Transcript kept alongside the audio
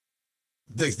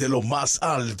Desde lo más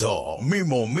alto,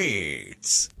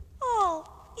 MimoMix. Oh,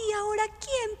 ¿y ahora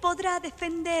quién podrá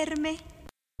defenderme?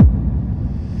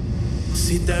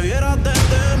 Si te vieras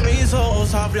desde mis ojos,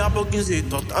 sabría por qué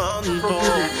insisto tanto.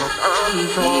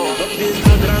 Por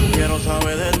Instagram quiero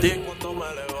saber de ti cuando me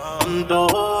levanto.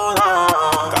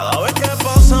 Cada vez que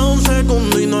pasa un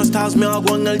segundo y no estás, me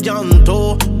hago en el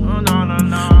llanto.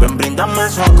 Ven, bríndame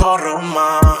socorro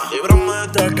más, líbrame de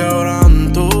este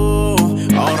quebranto.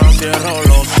 Ahora cierro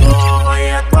los ojos y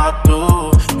estás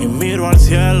tú, y miro al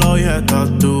cielo y estás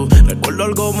tú. Recuerdo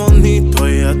algo bonito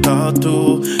y estás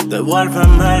tú.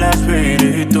 Devuélveme el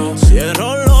espíritu.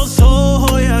 Cierro los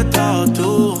ojos y estás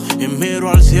tú, y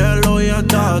miro al cielo y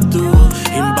estás tú.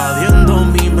 Invadiendo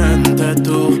mi mente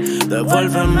tú.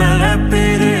 Devuélveme el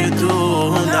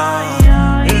espíritu.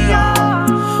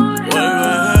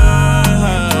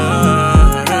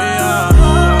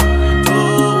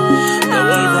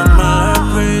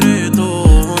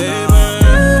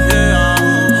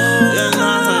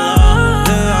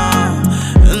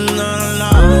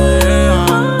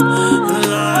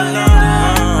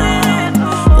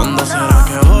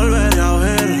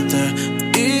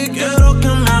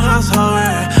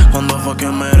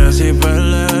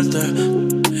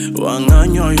 Van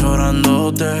años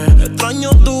llorándote. Extraño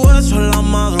tu beso en la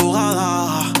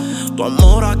madrugada, tu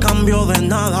amor a cambio de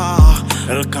nada,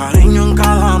 el cariño en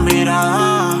cada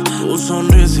mirada, tu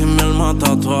sonrisa y mi alma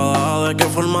tatuada. ¿De qué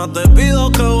forma te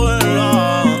pido que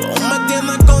vuelva? Tú me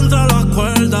tienes contra las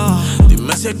cuerdas.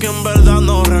 Dime si es que en verdad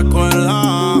no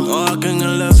recuerdas. Toda que en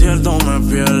el desierto me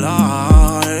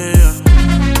pierda.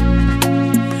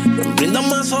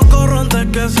 Bríndame socorro antes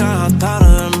que se haga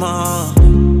tarde más,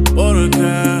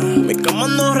 porque mi cama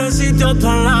no resistió tus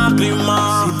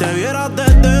lágrimas. Si te vieras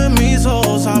desde mis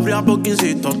ojos, sabría por qué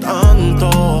insisto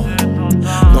tanto.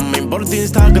 No me importa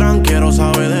Instagram, quiero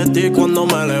saber de ti cuando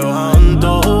me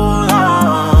levanto.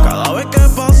 Cada vez que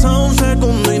pasa un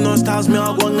segundo y no estás, me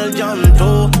hago en el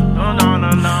llanto.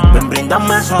 Ven,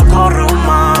 bríndame socorro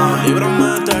más, líbrame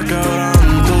de este quebranto.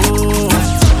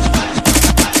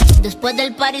 Después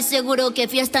del party seguro que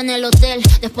fiesta en el hotel.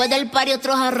 Después del party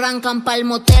otros arrancan pa'l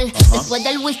motel. Después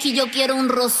del whisky yo quiero un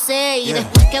rosé. Y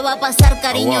después qué va a pasar,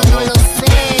 cariño, no lo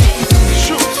sé.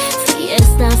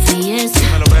 Fiesta, fiesta.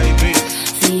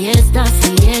 Fiesta,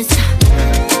 fiesta.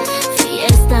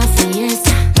 Fiesta,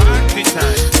 fiesta.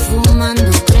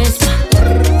 Fumando crespa.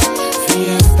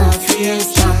 Fiesta,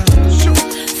 fiesta.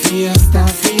 Fiesta,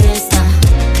 fiesta.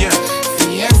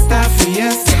 Fiesta,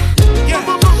 fiesta.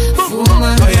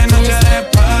 Fumando hoy es noche de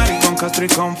party, con Castro y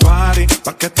con Fari,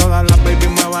 pa' que todas las baby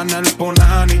muevan el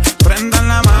punani. Prendan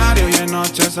la Mario y en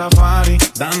noche safari.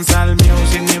 Dancehall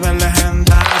music nivel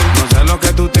legendario. No sé lo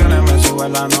que tú tienes, me sube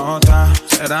la nota.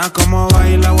 Será como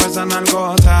baila o esa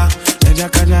nalgota. Ella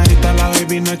calladita, la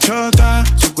baby no es chota.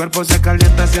 Su cuerpo se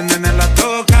calienta, encienden en la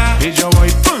toca. Y yo voy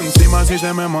pum, encima si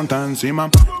se me monta encima.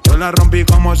 Yo la rompí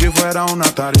como si fuera una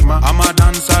tarima. Ama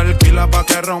danzar, pila pa'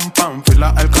 que rompan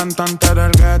fila. El cantante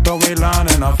del ghetto y la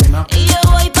nena fina. y yo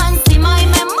voy pa' encima y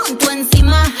me monto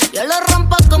encima. Yo lo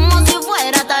rompo como si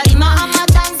fuera tarima. Ama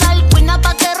danzar, cuina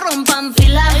pa' que rompan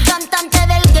fila. El cantante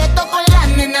del gueto con la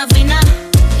nena fina.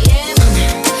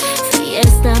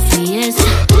 Fiesta, fiesta.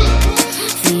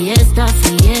 Fiesta,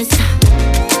 fiesta.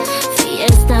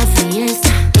 Fiesta, fiesta.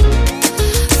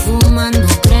 Fumando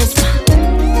crespa.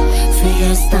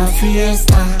 Fiesta,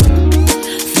 fiesta.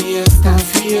 Fiesta,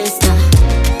 fiesta.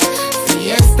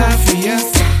 Fiesta,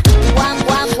 fiesta. Guau,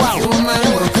 guau, guau.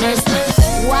 Fumando crespa.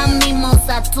 One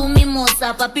mimosa, tu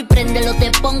mimosa. Papi, préndelo,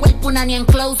 te pongo el punani en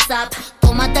close-up.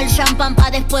 Tómate el champán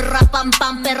pa' después rapam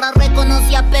pam. Perra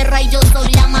reconoce a perra y yo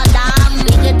soy la madame.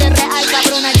 Piquete real,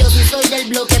 cabrona, yo sí soy del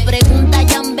bloque. Pregunta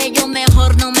Jan Bello,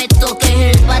 mejor no me toques.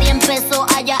 El party empezó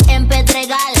allá en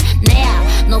Pedregal.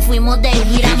 Nea, nos fuimos de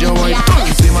gira y yo voy mundial. por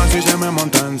encima si se me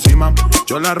monta encima.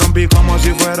 Yo la rompí como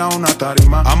si fuera una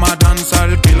tarima. Ama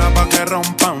danzar, pila pa' que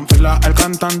rompan fila. El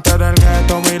cantante del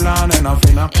ghetto y la nena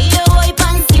fina. Y yo voy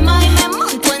pa' encima y me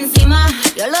monto encima.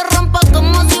 Yo lo rompo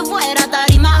como si fuera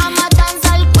tarima. Ama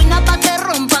danzar, cuina pa' que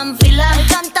rompan fila. El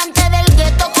cantante del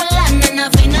gueto con la nena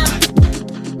fina.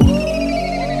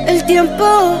 El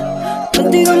tiempo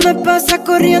contigo me pasa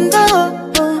corriendo.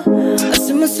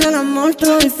 Hacemos el amor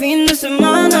todo el fin de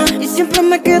semana y siempre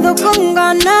me quedo con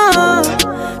ganas.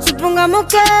 Supongamos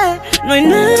que no hay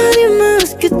nadie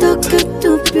más que toque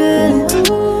tu piel,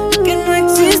 que no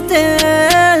existe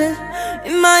él.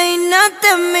 Imagínate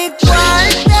en mi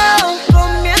cuarto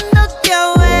comiéndote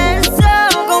a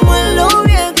besos como en los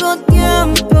viejos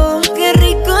tiempos. Qué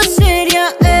rico sería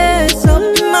eso.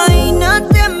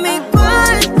 Imagínate en mi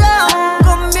cuarto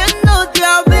comiéndote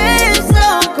a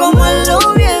besos como en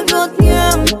los viejos tiempos.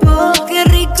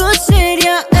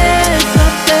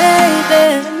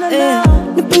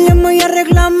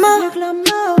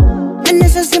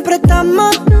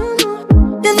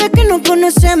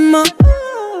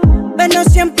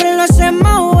 lo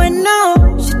hacemos bueno.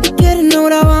 Si tú quieres no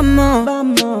grabamos,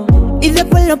 vamos. Y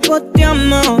después lo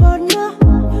posteamos,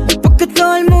 porque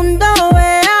todo el mundo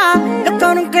vea lo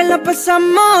cabrón que la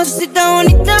pasamos. Si está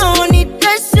bonita, bonita,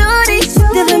 sorry. Si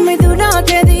te ves muy duro,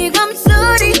 te digo I'm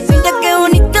sorry. Mira qué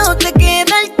bonito te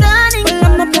queda el tanning.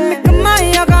 Volamos por mi cama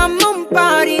y hagamos un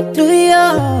party. Tú y yo,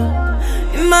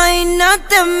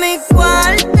 imagínate en mi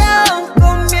cuarto,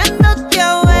 comiéndote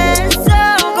a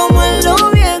besos, como en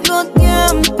los viejos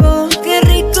tiempos. Qué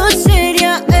rico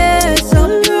sería eso.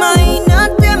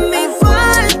 Imagínate en mi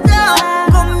cuarto,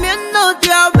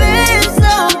 comiéndote a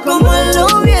besos, como en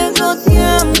los viejos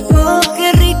tiempos.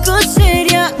 Qué rico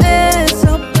sería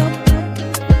eso.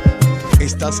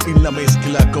 Estás en la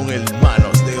mezcla con el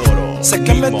Manos de Oro. Sé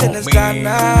que me tienes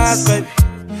ganas, baby.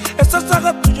 Esa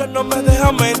saga tuya no me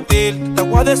deja mentir. Te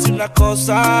voy a decir una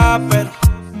cosa, pero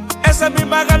esa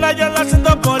misma gana yo la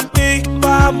siento por ti.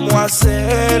 Vamos a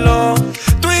hacerlo,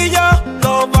 tú y yo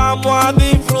lo vamos a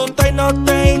disfrutar y no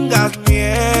tengas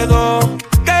miedo,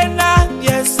 que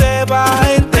nadie se va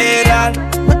a enterar.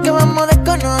 No es que vamos a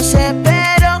desconocer,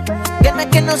 pero ganas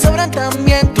que nos sobran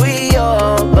también tú y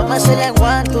yo. Vamos a hacerla en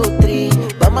 1, 2, 3.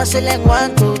 Vamos a hacerla en 1,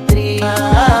 2, 3.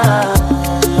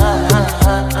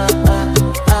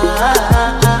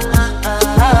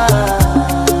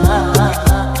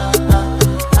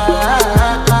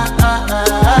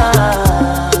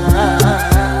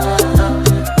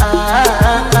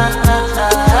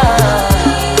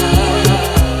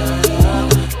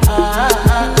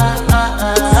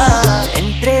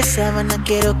 Entre sábana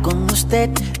quiero con usted.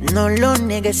 No lo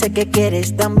niegues, sé que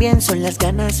quieres también. Son las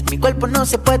ganas, mi cuerpo no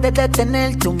se puede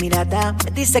detener. Tu mirada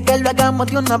me dice que lo hagamos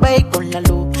de una vez con la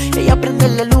luz. Ella prende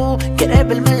la luz, quiere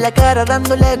verme en la cara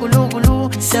dándole gulú gulú.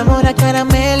 Sabor a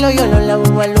caramelo, yo lo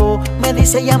lavo a luz. Me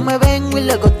dice ya me vengo y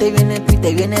luego te viene tú y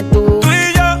te viene tú. Tú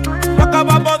y yo lo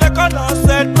acabamos de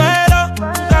conocer,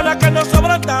 pero ganas que nos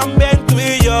sobran también tú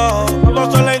y yo. Vamos a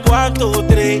hacerla en 1, 2,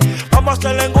 3. Vamos a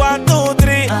hacerla en 1, 2,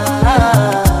 3.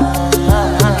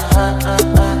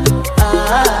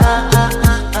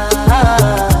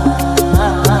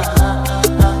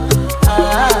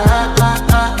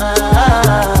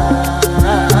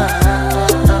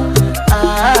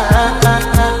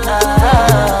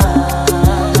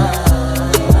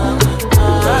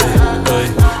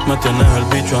 Me tienes el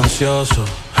bicho ansioso,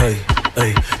 hey,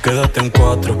 hey, quédate en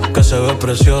 4, que se ve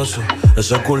precioso.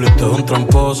 Ese culito es un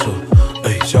tramposo,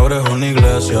 hey, si abres una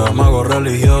iglesia, mago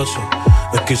religioso.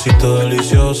 Exquisito,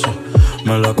 delicioso,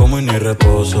 me la como y ni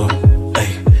reposo.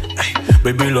 Hey, hey,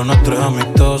 baby, lo nuestro es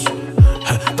amistoso,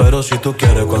 pero si tú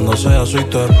quieres cuando sea soy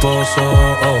tu esposo.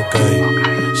 Ok,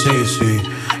 sí, sí,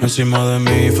 encima de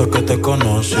mí fue que te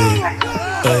conocí.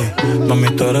 Hey, mami,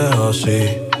 tú eres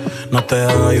así. No te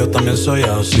hagas, yo también soy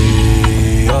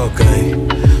así, ok.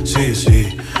 Sí,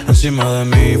 sí, encima de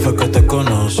mí fue que te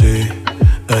conocí.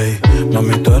 Ey,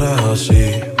 mami, tú eres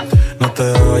así. No te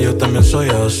hagas, yo también soy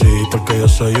así. Porque yo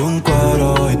soy un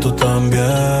cuero y tú también.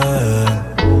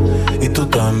 Y tú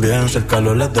también, si el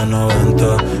calor es de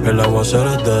 90, el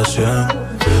aguacero es de 100.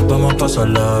 Vamos a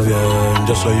pasarla bien,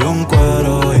 yo soy un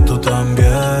cuero y tú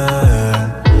también.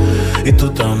 Y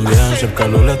tú también, si el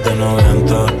calor es de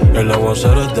 90, el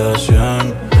aguacero es de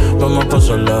 100. Vamos a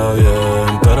pasarla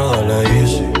bien, pero dale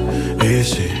easy,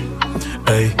 easy.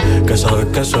 Ey, que sabes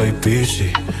que soy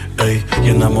piscis. Ey, y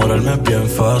enamorarme es bien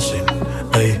fácil.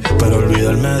 Ey, pero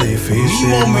olvidarme es difícil.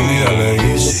 Mami,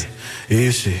 dale easy,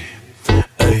 easy.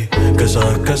 Ey, que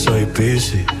sabes que soy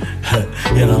piscis.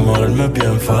 Y enamorarme es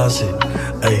bien fácil.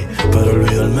 Ey, pero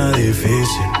olvidarme es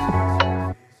difícil.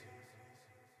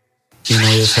 Y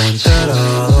nadie se ha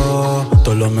enterado,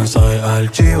 todos los mensajes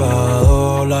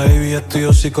archivados. La baby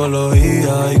estudió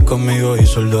psicología y conmigo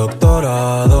hizo el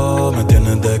doctorado. Me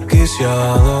tienes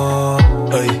desquiciado,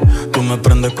 ey, tú me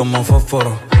prendes como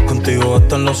fósforo. Contigo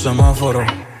hasta en los semáforos,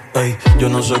 ey, yo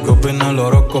no sé qué opina el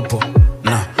horóscopo,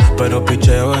 nah, pero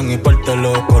picheo ven y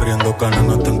pártelo. Corriendo canas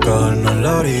no te encajarnos en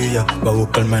la orilla. Va a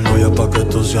buscarme novia pa' que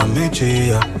tú seas mi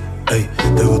chilla. Ey,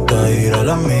 te gusta ir a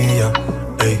la milla.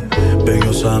 Ey,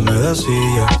 Bellosa me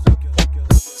decía.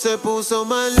 Se puso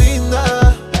más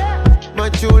linda,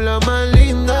 más chula, más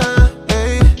linda.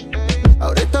 Ey,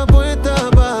 ahora está puesta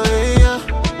pa' ella.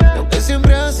 Y aunque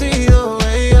siempre ha sido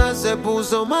ella, se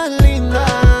puso más linda,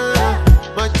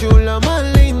 más chula, más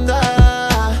linda.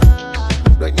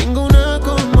 No hay ninguna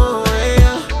como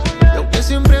ella. Y aunque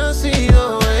siempre ha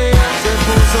sido ella, se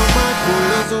puso más cool,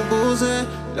 supuse.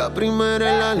 La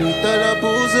primera en la lista la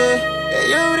puse.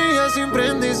 Ella brilla sin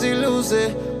prenda y sin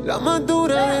luces. La más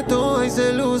dura de todas y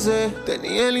se luce.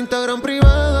 Tenía el Instagram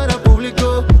privado, ahora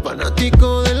público.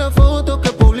 Fanático de la foto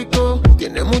que publicó.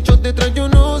 Tiene muchos detrás, yo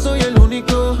no soy el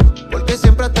único.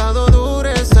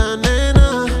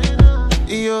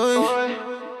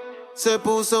 se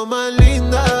puso más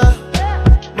linda,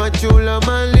 más chula,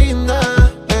 más linda,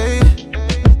 ey.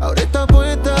 Ahora está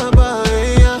puesta pa'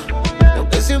 ella, y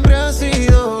aunque siempre ha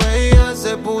sido ella,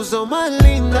 se puso más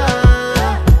linda,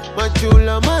 más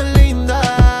chula, más linda.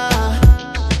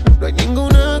 No hay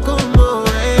ninguna como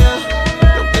ella,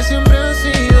 y aunque siempre ha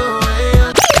sido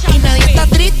ella. Y nadie está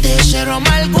triste, cero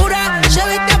amargura. Se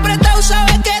viste apretado,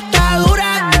 sabe que está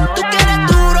dura. Tú quieres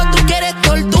duro, tú quieres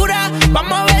tortura.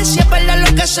 Vamos a ver si es verdad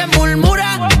lo que se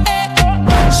murmura.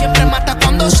 Siempre mata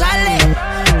cuando sale.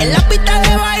 En la pista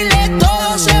de baile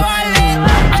todo se vale.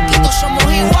 Aquí todos somos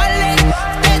iguales.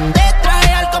 Te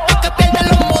traje algo para que pierdas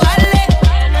los modales.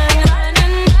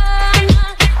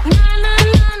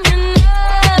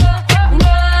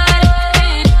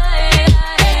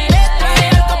 Te traje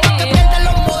algo para que pierdas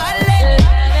los modales.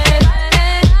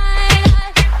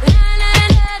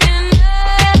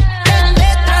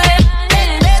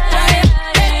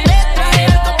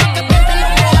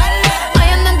 Hoy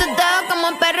ando en tu dedo como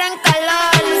un perro en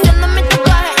calor, luciendo mis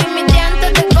tatuajes y mis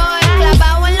dientes de coy,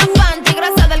 clavado en la panty,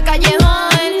 grasa del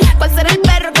callejón. ¿Cuál será el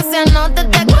perro que se anote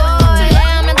de coy?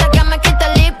 Mientras que me quita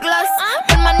el lip gloss,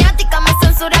 por maniática me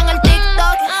censuran el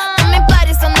TikTok. Todos mis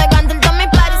parties son de Gandil, todos mis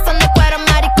parties son de cuero,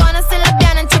 maricones si las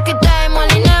vienen chiquiteo y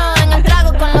molineo. En el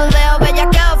trago con los dedos,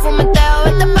 bellaqueo, fumeteo.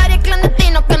 Este party es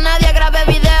clandestino, que nadie grabe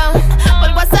video.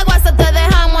 Por guasa te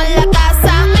dejamos en la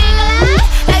casa.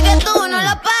 Es que tú no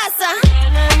lo pasas.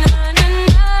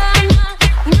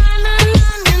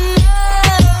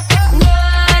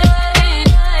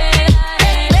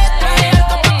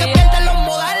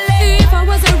 If I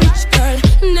was a rich girl,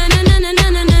 na na na na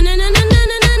na na na na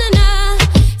na na na.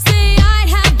 Say I'd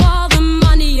have all the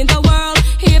money in the world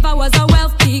if I was a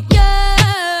wealthy girl.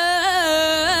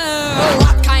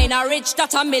 What kind of rich?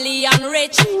 That a million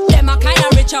rich. Them a kind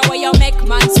of rich where you make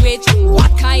man switch.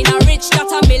 What kind of rich?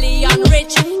 That a million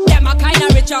rich. Them a kind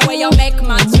of rich where you make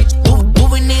man switch. Tú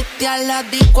viniste a la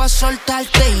disco a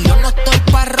soltarte y yo no estoy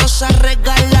pa' rosa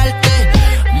regalarte.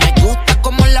 Me gusta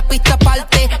como la pista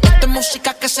parte. Esta es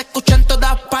música que se escucha en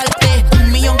todas partes.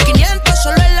 1.500.000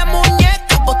 solo en la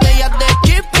muñeca. Botellas de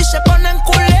chip y se ponen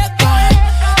culeca.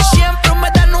 Siempre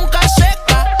humedad nunca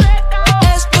seca.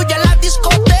 Es tuya la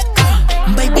discoteca.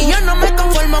 Baby, yo no me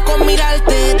conformo con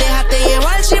mirarte. Déjate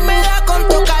llevar si me da con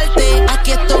tocarte.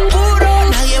 Aquí esto es puro,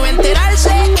 nadie va a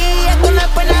enterarse. Y esto no es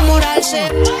para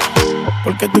enamorarse.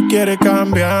 Porque tú quieres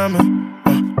cambiarme.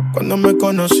 Cuando me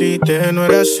conociste no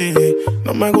era así.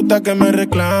 No me gusta que me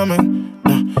reclamen.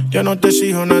 Yo no te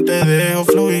exijo nada, te dejo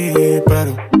fluir.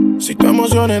 Pero si tus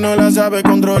emociones no las sabes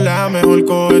controlar, mejor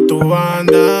coge tu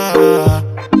banda.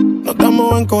 No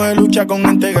estamos en coger lucha con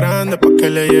gente grande pa' que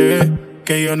le llegue.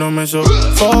 Que yo no me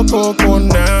sofoco con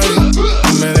nadie.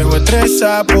 No me dejo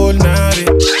estresar por nadie.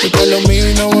 Yo por lo mío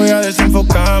y no voy a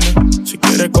desenfocarme. Si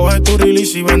quieres coge tu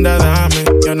release y venda, dame.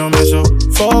 Yo no me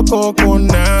sofoco con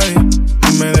nadie.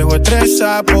 No me dejo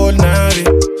estresar por nadie.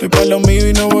 Estoy para lo mío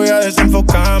y no voy a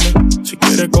desenfocarme. Si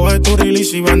quieres coge tu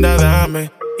release y venda,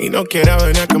 dame. Y no quiera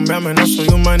venir a cambiarme, no soy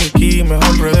un maniquí.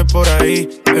 Mejor ruede por ahí,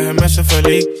 déjeme ser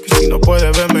feliz. Que si no puede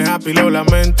verme happy, lo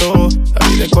lamento. La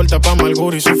vida es corta pa'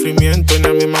 amargura y sufrimiento. Y ni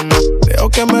a mi mamá dejo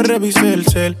que me revise el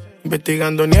cel.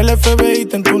 Investigando ni el FBI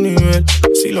está en tu nivel.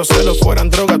 Si los celos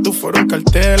fueran droga, tú fueras un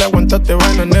cartel. Aguántate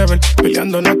vaina never.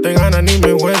 Peleando no te gana ni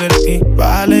me Mayweather. Y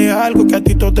vale algo que a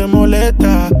ti todo te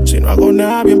molesta. Si no hago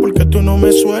nada bien porque tú no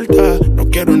me sueltas. No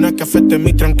quiero nada que afecte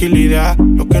mi tranquilidad.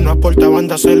 Lo que no aporta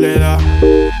banda se le da.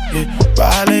 Y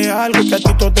vale algo que a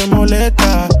ti todo te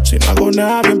molesta. Si no hago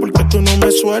nada bien porque tú no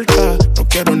me sueltas. No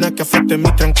quiero nada que afecte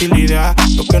mi tranquilidad.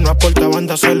 Lo que no aporta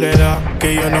banda se le da.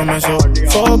 Que yo no me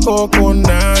sofoco con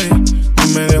nadie. No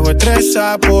me dejo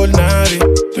estresar por nadie.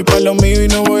 Estoy pa' lo mío y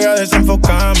no voy a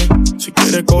desenfocarme. Si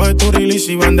quieres coge tu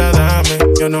release y banda, dame.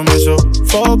 Yo no me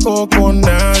sofoco con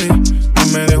nadie. No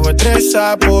me dejo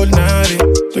estresar por nadie.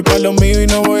 Estoy pa' lo mío y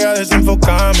no voy a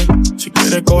desenfocarme. Si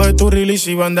quieres coge tu release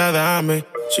y banda, dame.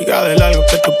 Siga de largo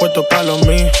que estoy puesto pa' lo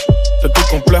mío. De tu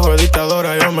complejo de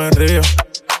dictadora yo me río.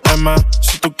 Además,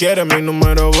 si tú quieres mi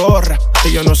número borra.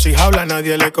 Que yo no soy habla,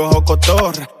 nadie le cojo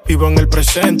cotorra. Vivo en el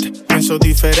presente, pienso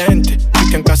diferente. Y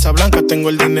que en Casa Blanca tengo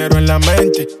el dinero en la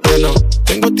mente. Yo no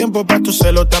tengo tiempo pa' tu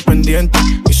celo, está pendiente.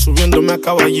 Y subiéndome a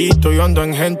caballito, yo ando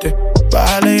en gente.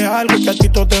 Vale algo que a ti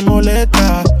todo te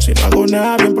molesta. Si no hago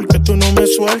nada bien porque tú no me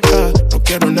sueltas. No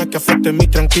quiero nada que afecte mi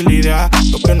tranquilidad.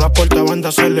 Lo que no aporta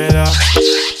banda se le da.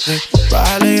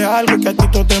 Vale algo que a ti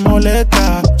todo te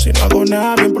molesta. Si no hago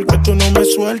nada bien porque tú no me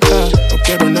sueltas. No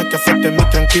quiero nada que afecte mi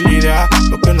tranquilidad.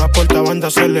 Lo que no aporta banda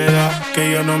se le da.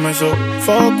 Que yo no me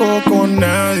sofoco con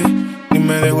nadie. Ni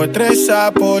me dejo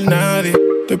estresar por nadie.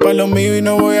 Estoy pa' lo mío y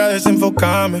no voy a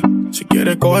desenfocarme. Si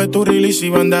quieres coge tu release y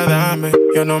banda, dame.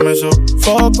 Yo no me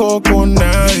sofoco con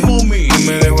nadie. No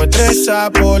me dejo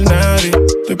estresar por nadie.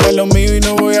 Estoy pa' lo mío y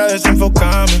no voy a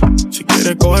desenfocarme. Si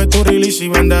quieres coge tu release y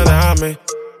banda, dame.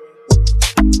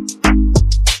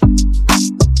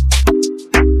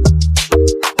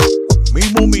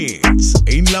 MimoMix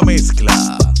en la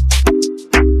mezcla.